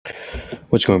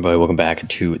What's going on, everybody? Welcome back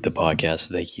to the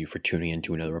podcast. Thank you for tuning in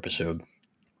to another episode.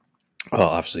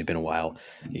 Obviously, been a while.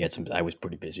 I was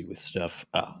pretty busy with stuff,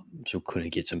 so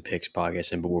couldn't get some picks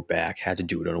podcasts in. But we're back. Had to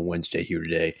do it on a Wednesday here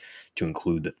today to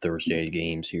include the Thursday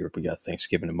games here. We got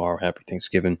Thanksgiving tomorrow. Happy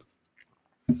Thanksgiving.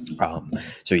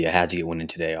 So yeah, had to get one in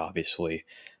today. Obviously,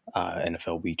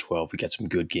 NFL Week 12. We got some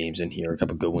good games in here. A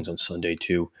couple good ones on Sunday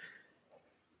too.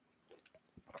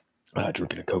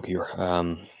 Drinking a Coke here.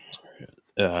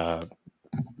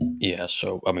 Yeah,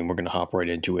 so I mean, we're gonna hop right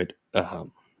into it.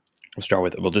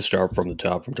 We'll just start from the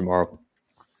top from tomorrow.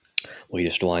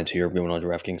 Latest lines here going on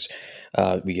DraftKings.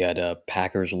 We got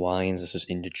Packers Lions. This is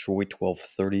in Detroit,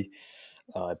 12:30.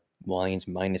 Lions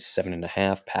minus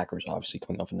 7.5. Packers obviously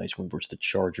coming off a nice win versus the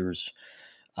Chargers,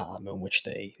 in which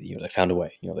they found a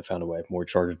way. They found a way. More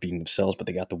Chargers beating themselves, but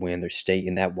they got the win. They stay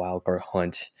in that wild card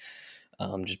hunt.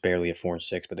 Just barely at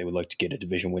 4-6, but they would like to get a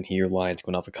division win here. Lions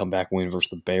going off a comeback win versus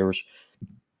the Bears.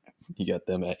 You got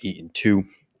them at 8-2.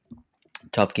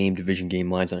 Tough game, division game.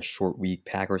 Lions on a short week.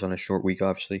 Packers on a short week,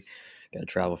 obviously. Got to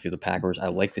travel through the Packers. I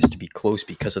like this to be close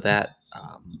because of that.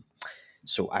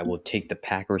 So I will take the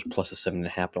Packers plus a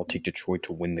 7.5, but I'll take Detroit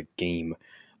to win the game.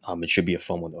 It should be a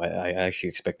fun one, though. I actually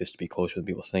expect this to be closer than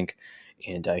people think,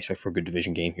 and I expect for a good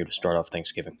division game here to start off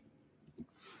Thanksgiving.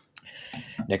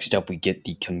 Next up, we get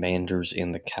the Commanders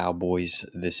and the Cowboys.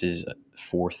 This is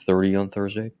 4:30 on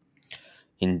Thursday.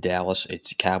 In Dallas,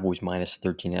 it's Cowboys minus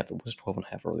 13.5. It was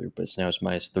 12.5 earlier, but it's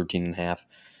minus 13.5.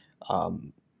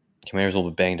 Commanders a little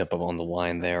bit banged up on the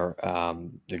line there.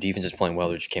 Their defense is playing well.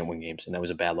 They just can't win games, and that was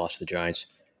a bad loss to the Giants.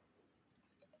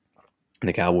 And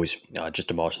the Cowboys just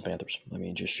demolished the Panthers. I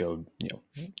mean, just showed,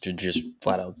 just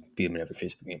flat out beat them in every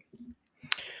phase of the game.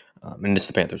 And it's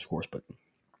the Panthers, of course, but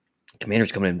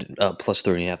Commanders coming in plus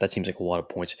 30.5. That seems like a lot of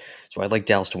points. So I like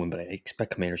Dallas to win, but I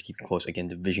expect Commanders to keep it close. Again,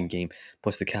 division game.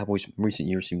 Plus the Cowboys in recent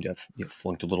years seem to have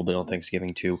flunked a little bit on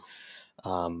Thanksgiving too.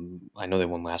 I know they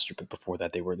won last year, but before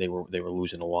that they were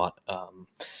losing a lot. And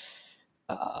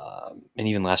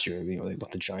even last year, they let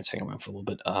the Giants hang around for a little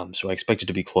bit. So I expect it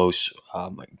to be close.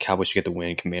 Cowboys to get the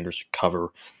win, Commanders to cover,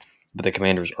 but the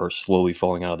Commanders are slowly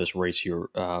falling out of this race here.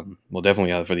 Well,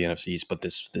 definitely out for the NFCs, but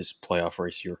this playoff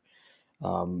race here,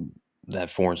 that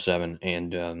 4-7,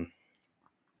 and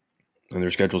their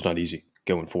schedule's not easy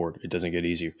going forward. It doesn't get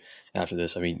easier after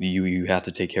this. I mean, you have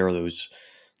to take care of those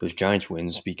Giants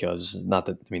wins because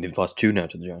they've lost 2 now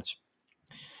to the Giants.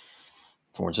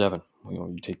 4-7.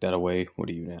 You take that away. What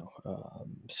are you now?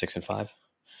 6-5.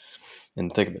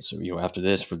 And think of it. So after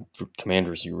this for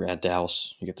Commanders, you're at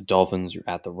Dallas. You get the Dolphins. You're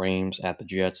at the Rams, at the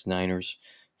Jets, Niners.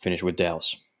 Finish with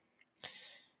Dallas.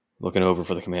 Looking over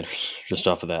for the Commanders just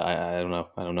off of that. I don't know.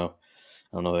 I don't know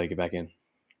that they get back in.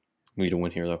 We need to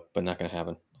win here though, but not going to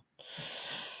happen.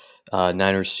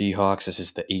 Niners Seahawks. This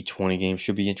is the 8:20 game.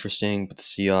 Should be interesting, but the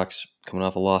Seahawks coming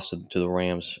off a loss to the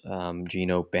Rams.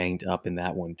 Geno banged up in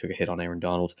that one. Took a hit on Aaron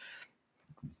Donald.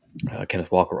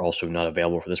 Kenneth Walker also not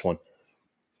available for this one.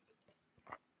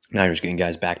 Niners getting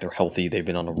guys back. They're healthy. They've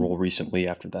been on a roll recently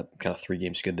after that kind of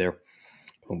 3-game skid there.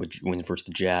 Win versus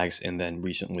the Jags, and then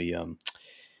recently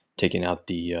taking out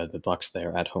the Bucks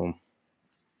there at home.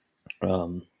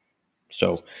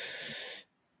 So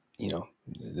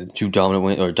the two dominant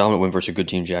win versus a good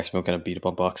team. Jacksonville kind of beat up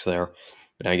on Bucks there,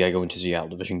 but now you got to go into Seattle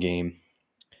division game.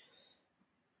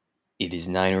 It is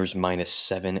Niners minus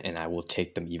 7, and I will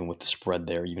take them even with the spread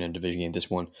there, even in a division game.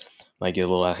 This one might get a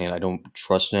little out of hand. I don't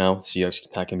trust now. Seahawks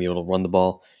not going to be able to run the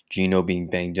ball. Geno being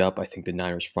banged up. I think the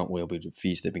Niners front will be able to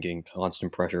feast. They've been getting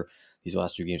constant pressure these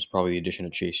last 2 games. Probably the addition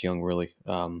of Chase Young, really.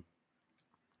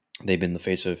 They've been in the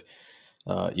face of,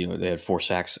 they had 4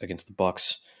 sacks against the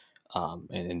Bucks.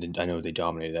 And I know they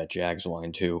dominated that Jags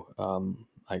line too.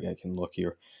 I can look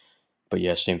here. But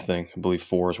yeah, same thing. I believe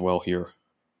 4 as well here.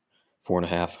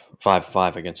 4.5,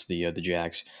 5 against the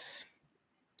Jags.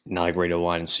 Not a great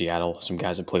O-line in Seattle. Some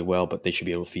guys that play well, but they should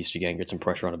be able to feast again, get some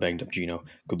pressure on a banged up Geno.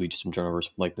 Could lead to some turnovers,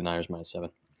 like the Niners minus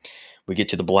 7. We get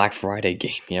to the Black Friday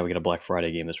game. Yeah, we got a Black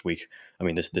Friday game this week. I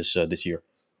mean, this year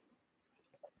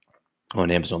on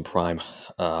Amazon Prime.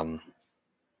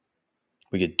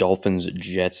 We get Dolphins,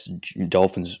 Jets.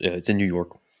 Dolphins, it's in New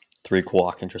York,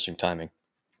 3:00. Interesting timing.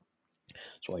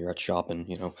 So while you're out shopping,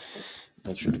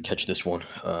 make sure to catch this one.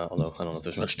 Although I don't know if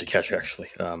there's much to catch actually.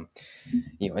 And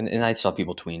I saw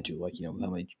people tweeting too, like how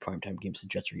many primetime games the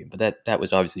Jets are getting. But that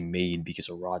was obviously made because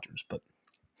of Rodgers. But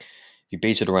if you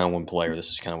base it around one player, this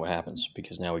is kind of what happens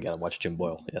because now we got to watch Tim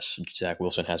Boyle. Yes, Zach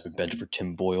Wilson has been benched for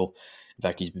Tim Boyle. In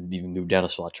fact, he's been even moved down a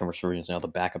slot. Trevor Siemian is now the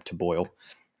backup to Boyle.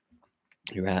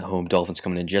 You're at home. Dolphins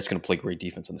coming in. Jets going to play great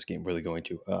defense in this game. Really going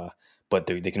to. but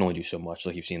they can only do so much.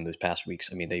 Like you've seen those past weeks.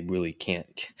 I mean, they really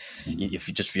can't. If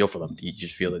you just feel for them, you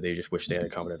just feel that they just wish they had a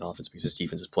competent offense because this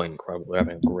defense is playing incredible. They're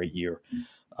having a great year,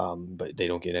 but they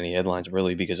don't get any headlines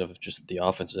really because of just the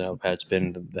offense that had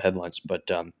been the headlines. But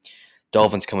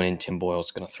Dolphins coming in, Tim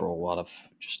Boyle's going to throw a lot of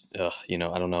just I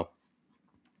don't know,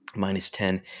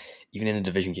 -10, even in a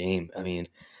division game. I mean,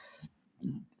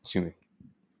 excuse me.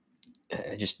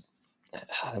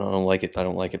 I don't like it. I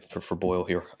don't like it for Boyle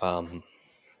here.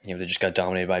 They just got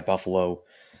dominated by Buffalo.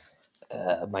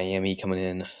 Miami coming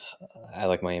in. I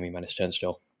like Miami -10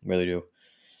 still. Really do.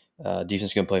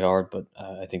 Defense going to play hard, but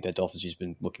I think that Dolphins has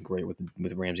been looking great with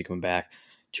Ramsey coming back.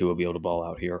 Tua will be able to ball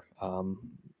out here.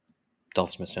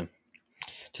 Dolphins -10.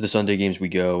 To the Sunday games we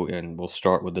go, and we'll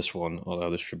start with this one,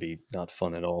 although this should be not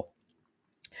fun at all.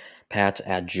 Pats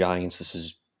at Giants. This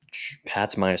is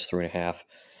Pats -3.5.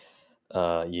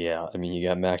 Yeah, I mean, you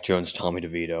got Mac Jones, Tommy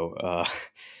DeVito.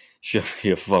 Should be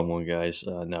a fun one, guys.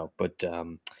 No, but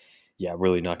yeah,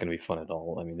 really not going to be fun at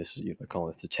all. I mean, this is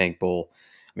calling this the Tank Bowl.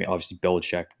 I mean, obviously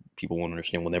Belichick, people won't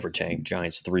understand, will never tank.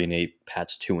 Giants 3-8,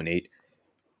 Pats 2-8.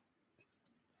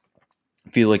 I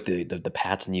feel like the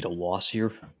Pats need a loss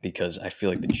here because I feel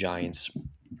like the Giants,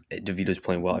 DeVito's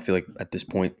playing well. I feel like at this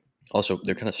point, also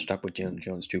they're kind of stuck with Jalen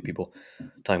Jones too. People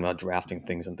talking about drafting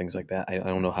things and things like that. I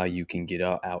don't know how you can get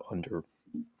out under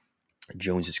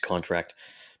Jones's contract.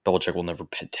 Belichick will never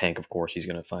tank, of course. He's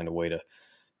going to find a way to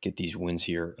get these wins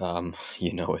here.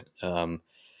 You know it.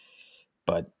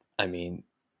 But I mean,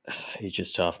 it's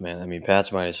just tough, man. I mean,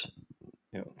 Pats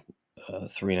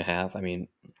 -3.5. I mean,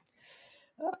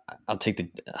 I'll take the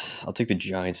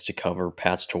Giants to cover,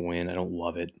 Pats to win. I don't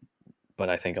love it, but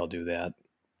I think I'll do that.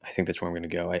 I think that's where I'm going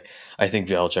to go. I think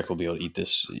Belichick will be able to eat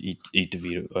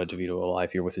DeVito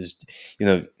alive here with his,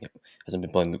 hasn't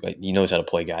been playing. He knows how to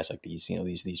play guys like these.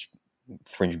 These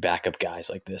fringe backup guys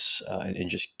like this, and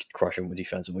just crush them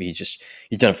defensively. He's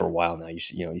done it for a while now.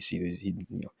 You see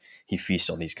he feasts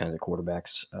on these kinds of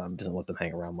quarterbacks. Doesn't let them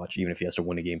hang around much. Even if he has to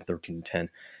win a game 13-10,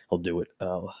 he'll do it.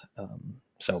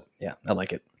 So yeah, I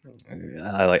like it.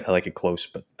 I like it close,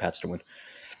 but Pats to win.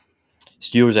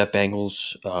 Steelers at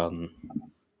Bengals.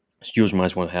 Steelers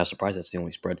 -1.5. Surprised that's the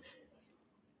only spread.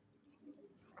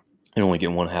 And only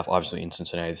getting 1.5. Obviously in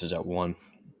Cincinnati, this is at 1.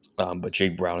 But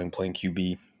Jake Browning playing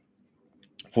QB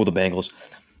for the Bengals,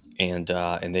 and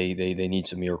they need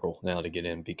some miracle now to get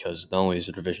in because not only is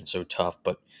the division so tough,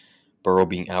 but Burrow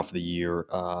being out for the year,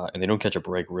 and they don't catch a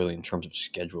break really in terms of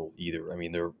schedule either. I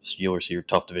mean, they're Steelers here,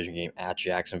 tough division game at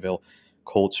Jacksonville,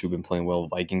 Colts who've been playing well,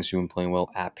 Vikings who've been playing well,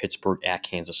 at Pittsburgh, at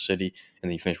Kansas City, and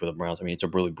then you finish with the Browns. I mean, it's a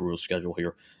really brutal schedule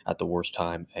here at the worst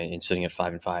time, and sitting at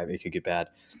 5-5, it could get bad.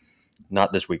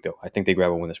 Not this week though. I think they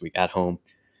grab a win this week at home.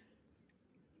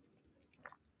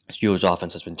 Steelers'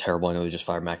 offense has been terrible. I know they just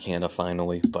fired Matt Canada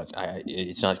finally, but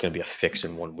it's not going to be a fix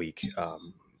in 1 week.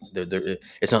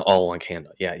 It's not all on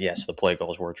Canada. Yeah, yes, the play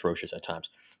calls were atrocious at times.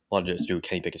 A lot of it has to do with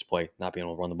Kenny Pickett's play, not being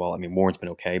able to run the ball. I mean, Warren's been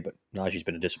okay, but Najee's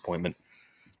been a disappointment.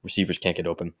 Receivers can't get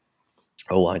open.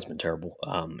 O-line's been terrible.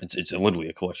 It's literally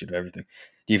a collection of everything.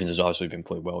 Defense has obviously been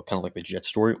played well, kind of like the Jets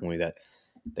story, only that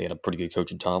they had a pretty good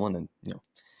coach in Tomlin and,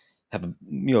 have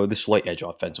the slight edge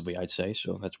offensively, I'd say.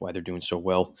 So that's why they're doing so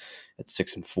well at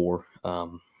 6-4.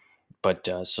 But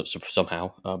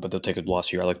somehow, but they'll take a loss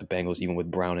here. I like the Bengals, even with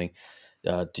Browning,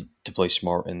 to play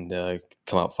smart and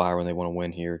come out fire when they want to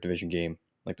win here. Division game,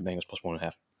 like the Bengals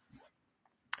 +1.5.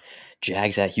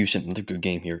 Jags at Houston, another good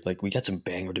game here. Like we got some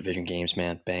banger division games,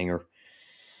 man. Banger.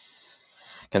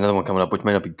 Got another one coming up, which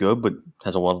might not be good, but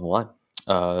has a lot on the line.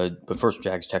 But first,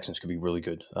 Jags Texans could be really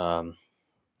good.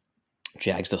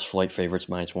 Jags, the slight favorites,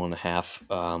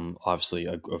 -1.5. Obviously,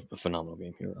 a phenomenal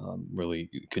game here. Really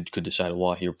could decide a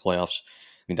lot here. Playoffs.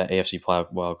 I mean, that AFC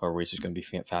wildcard race is going to be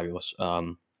fabulous.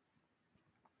 A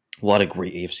lot of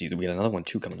great AFC. We got another one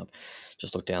too coming up.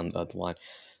 Just look down the line.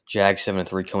 Jags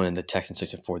 7-3 coming in. The Texans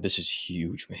 6-4. This is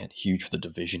huge, man. Huge for the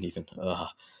division, even.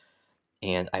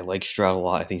 And I like Stroud a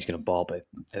lot. I think he's going to ball, but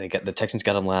I think the Texans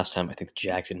got him last time. I think the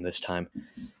Jags in this time.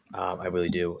 I really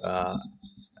do. I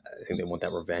think they want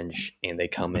that revenge, and they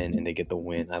come in and they get the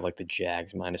win. I like the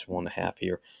Jags -1.5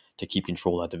 here to keep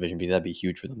control of that division. That'd be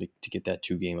huge for them to get that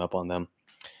 2 game up on them.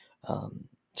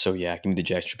 So yeah, give me the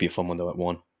Jags. Should be a fun one though at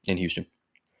 1 in Houston.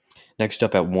 Next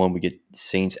up at 1, we get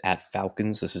Saints at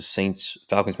Falcons. This is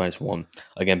Falcons -1.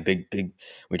 Again, big. When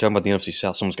we're talking about the NFC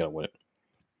South, someone's got to win it.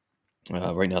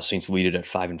 Right now, Saints lead it at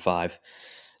 5-5.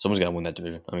 Someone's got to win that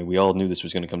division. I mean, we all knew this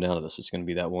was going to come down to this. It's going to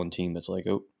be that one team that's like,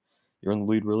 oh, you're in the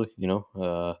lead, really?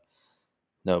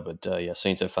 No, but yeah,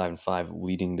 Saints at 5-5,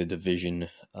 leading the division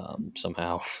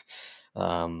somehow.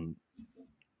 I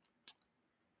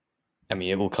mean,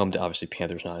 it will come to obviously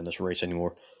Panthers not in this race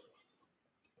anymore.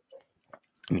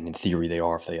 I mean, in theory, they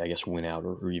are if they, I guess, win out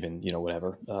or even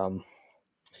whatever.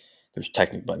 There's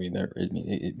technically, I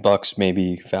mean, Bucks,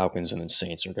 maybe Falcons, and then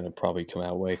Saints are going to probably come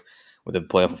out way with a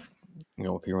playoff,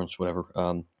 appearance, whatever.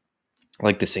 I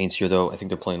like the Saints here, though. I think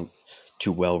they're playing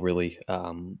too well, really.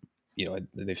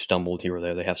 They've stumbled here or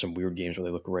there. They have some weird games where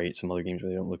they look great, some other games where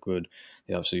they don't look good.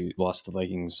 They obviously lost to the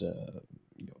Vikings, this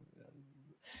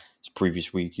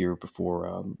previous week here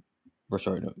before. Or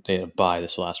sorry, no, they had a bye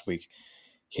this last week.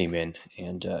 Came in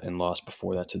and lost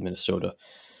before that to Minnesota.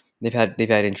 They've had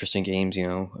interesting games,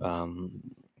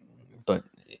 but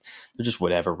they're just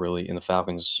whatever, really. And the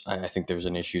Falcons, I think there's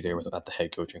an issue there with at the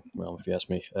head coaching realm, if you ask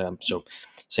me. So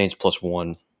Saints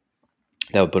 +1,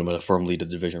 that would put them in a firm lead of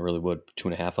the division. Really would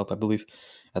 2.5 up, I believe,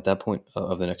 at that point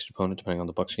of the next opponent, depending on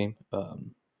the Bucks game.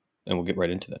 And we'll get right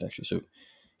into that actually. So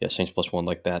yeah, Saints +1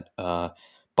 like that.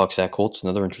 Bucks at Colts,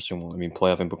 another interesting one. I mean,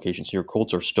 playoff implications here.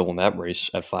 Colts are still in that race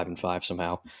at 5-5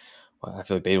 somehow. I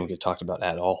feel like they don't get talked about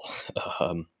at all.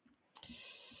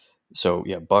 So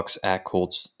yeah, Bucks at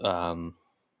Colts.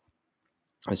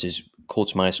 This is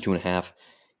Colts -2.5.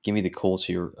 Give me the Colts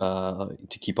here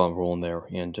to keep on rolling there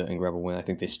and grab a win. I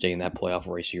think they stay in that playoff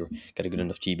race here. Got a good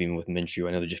enough team even with Minshew.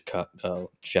 I know they just cut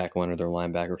Shaq Leonard, their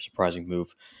linebacker, surprising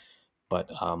move, but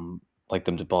like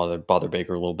them to bother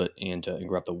Baker a little bit and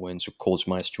grab the win. So Colts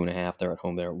 -2.5. They're at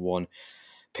home. They're at 1.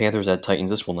 Panthers at Titans.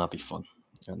 This will not be fun.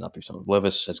 Not be fun.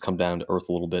 Levis has come down to earth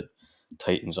a little bit.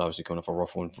 Titans obviously coming off a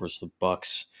rough one versus the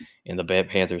Bucks and the bad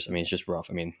Panthers. I mean, it's just rough.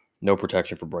 I mean, no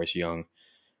protection for Bryce Young,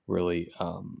 really,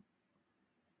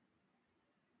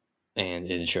 and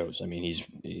it shows. I mean, he's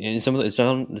in some of the, it's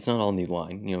not all in the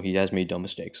line. He has made dumb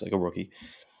mistakes like a rookie,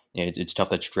 and it's tough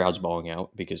that Stroud's balling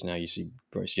out because now you see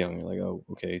Bryce Young. You're like, oh,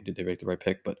 okay, did they make the right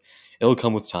pick? But it'll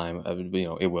come with time.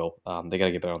 It will. They got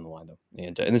to get better on the line though,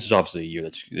 and this is obviously a year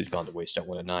that's gone to waste at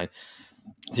 1-9.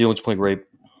 Thielen's playing great.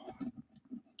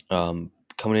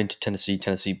 Coming into Tennessee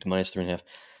 -3.5.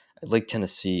 I like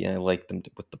Tennessee, and I like them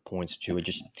with the points too. It's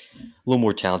just a little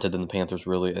more talented than the Panthers,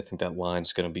 really. I think that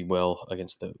line's going to be well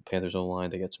against the Panthers' own line.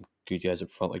 They got some good guys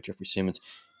up front, like Jeffrey Simmons.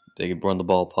 They can run the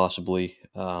ball, possibly.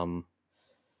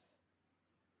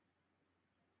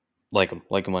 Like them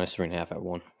 -3.5 at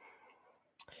 1.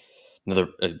 Another.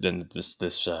 Then this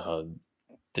is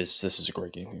a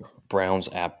great game here. Browns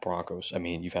at Broncos. I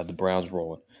mean, you've had the Browns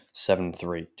rolling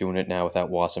 7-3, doing it now without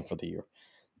Watson for the year.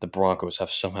 The Broncos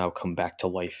have somehow come back to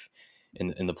life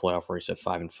in the playoff race at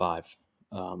 5-5.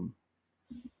 Coming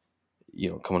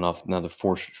off another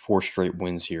four straight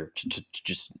wins here, to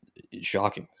just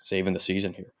shocking, saving the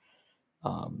season here.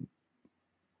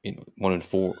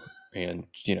 1-4, and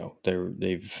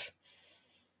they've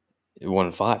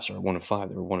 1-5. Sorry, 1-5.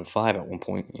 They were 1-5 at one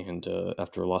point, and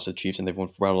after a loss to the Chiefs, and they've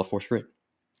rattled off 4 straight.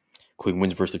 Quick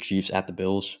wins versus the Chiefs at the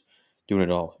Bills, doing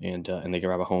it all, and they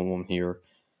grab a home one here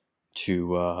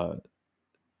to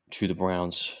the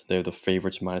Browns. They're the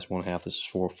favorites -1.5. This is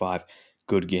 4-5.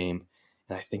 Good game,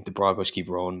 and I think the Broncos keep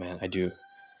rolling, man. I do.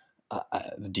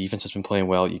 The defense has been playing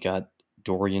well. You got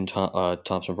Dorian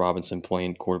Thompson Robinson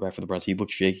playing quarterback for the Browns. He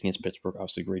looked shaky against Pittsburgh.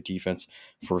 Obviously, great defense.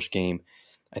 First game.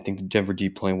 I think the Denver D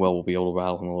playing well will be able to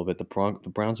rattle him a little bit. The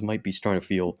Browns might be starting to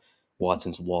feel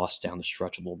Watson's lost down the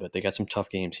stretch a little bit. They got some tough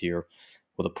games here.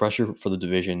 Will the pressure for the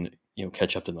division,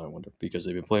 catch up to them, I wonder, because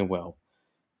they've been playing well.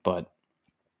 But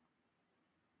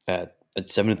at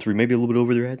 7-3, maybe a little bit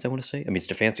over their heads, I want to say. I mean,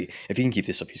 Stefanski, if he can keep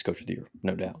this up, he's coach of the year,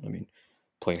 no doubt. I mean,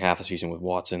 playing half a season with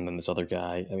Watson and this other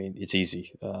guy, I mean, it's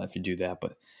easy if you do that.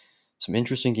 But some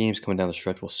interesting games coming down the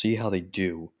stretch. We'll see how they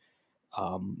do.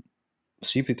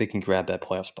 See if they can grab that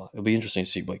playoff spot. It'll be interesting to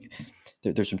see. Like,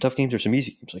 there's some tough games. There's some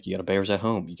easy games. Like you got a Bears at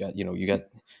home. You get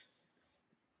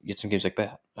some games like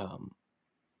that.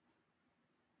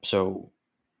 So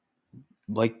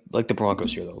like the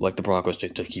Broncos here though. Like the Broncos to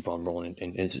keep on rolling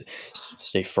and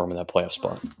stay firm in that playoff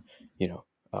spot.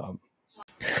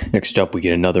 Next up, we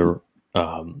get another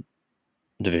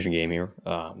division game here.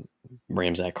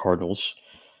 Rams at Cardinals.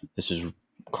 This is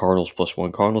Cardinals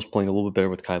 +1. Cardinals playing a little bit better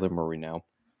with Kyler Murray now.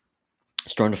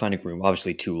 Starting to find a groove.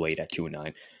 Obviously, too late at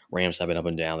 2-9. Rams have been up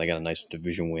and down. They got a nice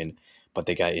division win, but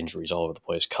they got injuries all over the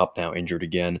place. Kupp now injured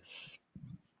again.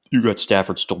 You got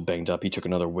Stafford still banged up. He took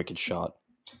another wicked shot.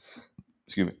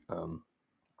 Excuse me.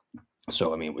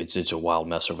 So I mean, it's a wild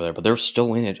mess over there, but they're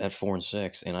still in it at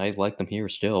 4-6, and I like them here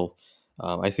still.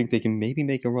 I think they can maybe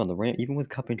make a run. The Rams, even with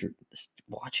Kupp injured,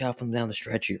 watch out from down the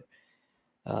stretch here.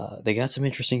 They got some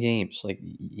interesting games. Like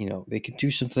they can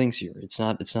do some things here. It's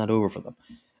not over for them.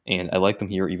 And I like them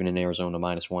here, even in Arizona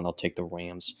 -1. I'll take the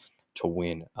Rams to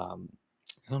win. I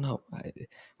don't know.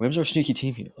 Rams are a sneaky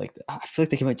team here. Like I feel like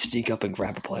they might sneak up and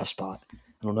grab a playoff spot.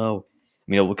 I don't know.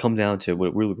 mean, it will come down to what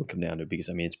it really will come down to, because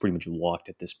I mean, it's pretty much locked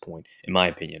at this point, in my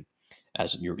opinion,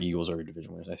 as your Eagles are your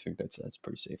division winners. I think that's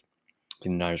pretty safe. I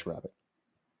think the Niners grab it.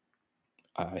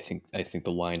 I think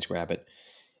the Lions grab it,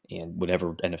 and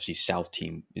whatever NFC South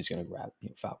team is going to grab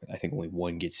Falcon. I think only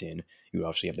one gets in. You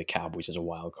obviously have the Cowboys as a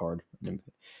wild card,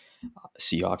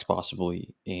 Seahawks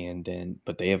possibly, and then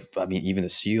but they have. I mean, even the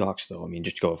Seahawks though. I mean,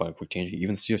 just to go on a quick tangent.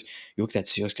 Even the Seahawks. You look at that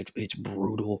Seahawks schedule. It's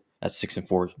brutal at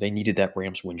 6-4. They needed that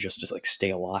Rams win just to like stay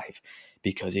alive,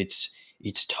 because it's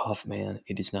tough, man.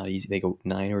 It is not easy. They go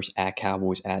Niners at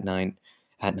Cowboys at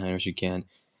Niners again,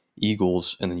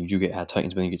 Eagles, and then you do get at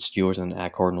Titans, but then you get Steelers and then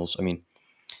at Cardinals. I mean,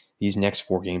 these next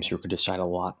 4 games here could decide a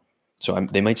lot. So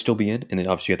they might still be in, and then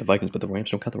obviously you have the Vikings, but the Rams,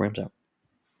 don't count the Rams out.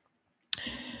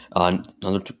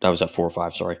 That was at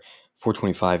 4-5. Sorry,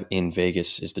 425 in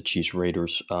Vegas is the Chiefs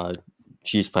Raiders.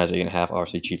 Chiefs minus 8.5.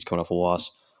 Obviously, Chiefs coming off a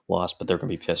loss, but they're going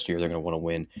to be pissed here. They're going to want to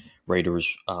win.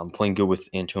 Raiders playing good with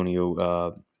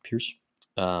Antonio Pierce,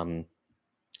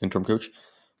 interim coach,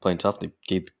 playing tough. They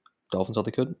gave Dolphins all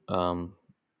they could.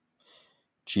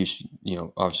 Chiefs,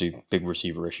 obviously big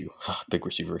receiver issue,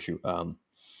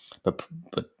 but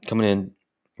coming in,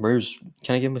 Raiders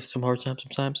kind of give them some hard time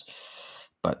sometimes,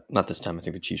 but not this time. I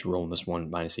think the Chiefs rolling this one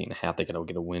minus 8.5. They gotta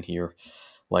get a win here,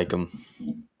 like them.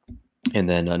 And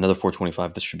then another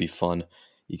 425. This should be fun.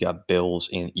 You got Bills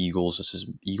and Eagles. This is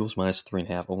Eagles minus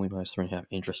 3.5, only minus 3.5.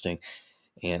 Interesting.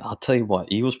 And I'll tell you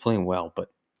what, Eagles playing well, but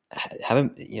having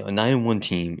a 9-1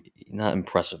 team, not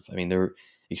impressive. I mean, they're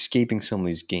escaping some of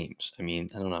these games. I mean,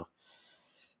 I don't know.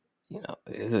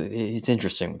 It's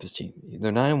interesting with this team.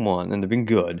 They're 9-1 and they've been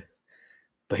good,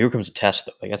 but here comes a test.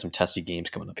 Though they got some testy games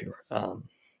coming up here.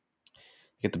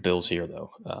 Get the Bills here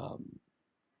though,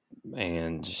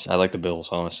 and I like the Bills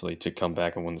honestly to come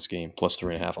back and win this game. Plus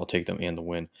 3.5, I'll take them and the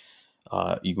win.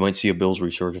 You might see a Bills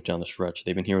resurgence down the stretch.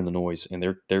 They've been hearing the noise, and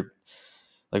they're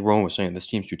like Rowan was saying, this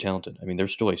team's too talented. I mean, they're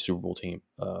still a Super Bowl team.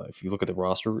 If you look at the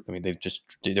roster, I mean,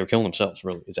 they're killing themselves.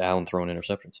 Really, it's Allen throwing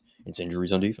interceptions. It's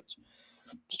injuries on defense.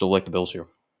 Still like the Bills here,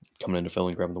 coming into Philly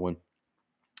and grabbing the win.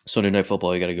 Sunday Night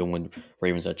Football, you got to go win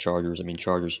Ravens at Chargers. I mean,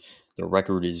 Chargers, their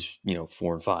record is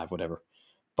 4-5, whatever,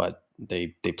 but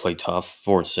they play tough,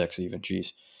 4-6 even.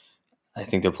 Jeez, I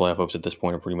think their playoff hopes at this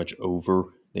point are pretty much over.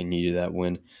 They needed that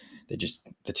win. The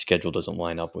schedule doesn't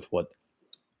line up with what.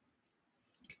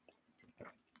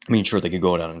 I mean, sure, they could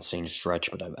go down an insane stretch,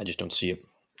 but I just don't see it.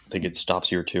 I think it stops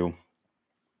here too.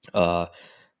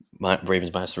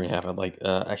 Ravens minus 3.5. I'd like.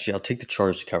 Actually, I'll take the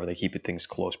Chargers to cover. They keep things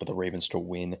close, but the Ravens to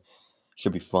win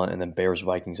should be fun. And then Bears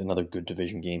Vikings, another good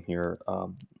division game here.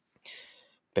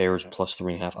 Bears plus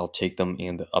 3.5. I'll take them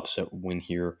and the upset win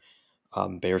here.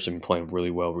 Bears have been playing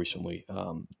really well recently.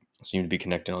 Seem to be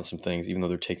connecting on some things, even though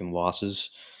they're taking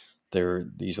losses.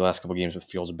 These last couple games with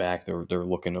Fields back, they're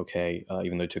looking okay.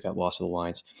 Even though they took that loss to the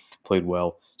Lions, played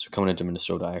well. So coming into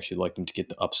Minnesota, I actually like them to get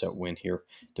the upset win here.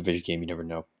 Division game, you never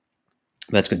know.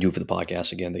 That's going to do it for the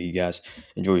podcast again. Thank you guys.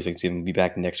 Enjoy your Thanksgiving. We'll be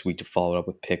back next week to follow it up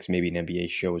with picks, maybe an NBA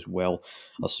show as well.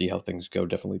 I'll see how things go.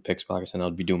 Definitely picks podcast, and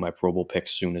I'll be doing my Pro Bowl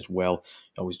picks soon as well.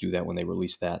 I always do that when they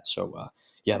release that. So,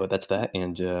 yeah, but that's that.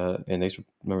 And thanks for,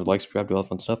 remember, like, subscribe, do all that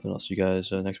fun stuff, and I'll see you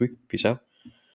guys next week. Peace out.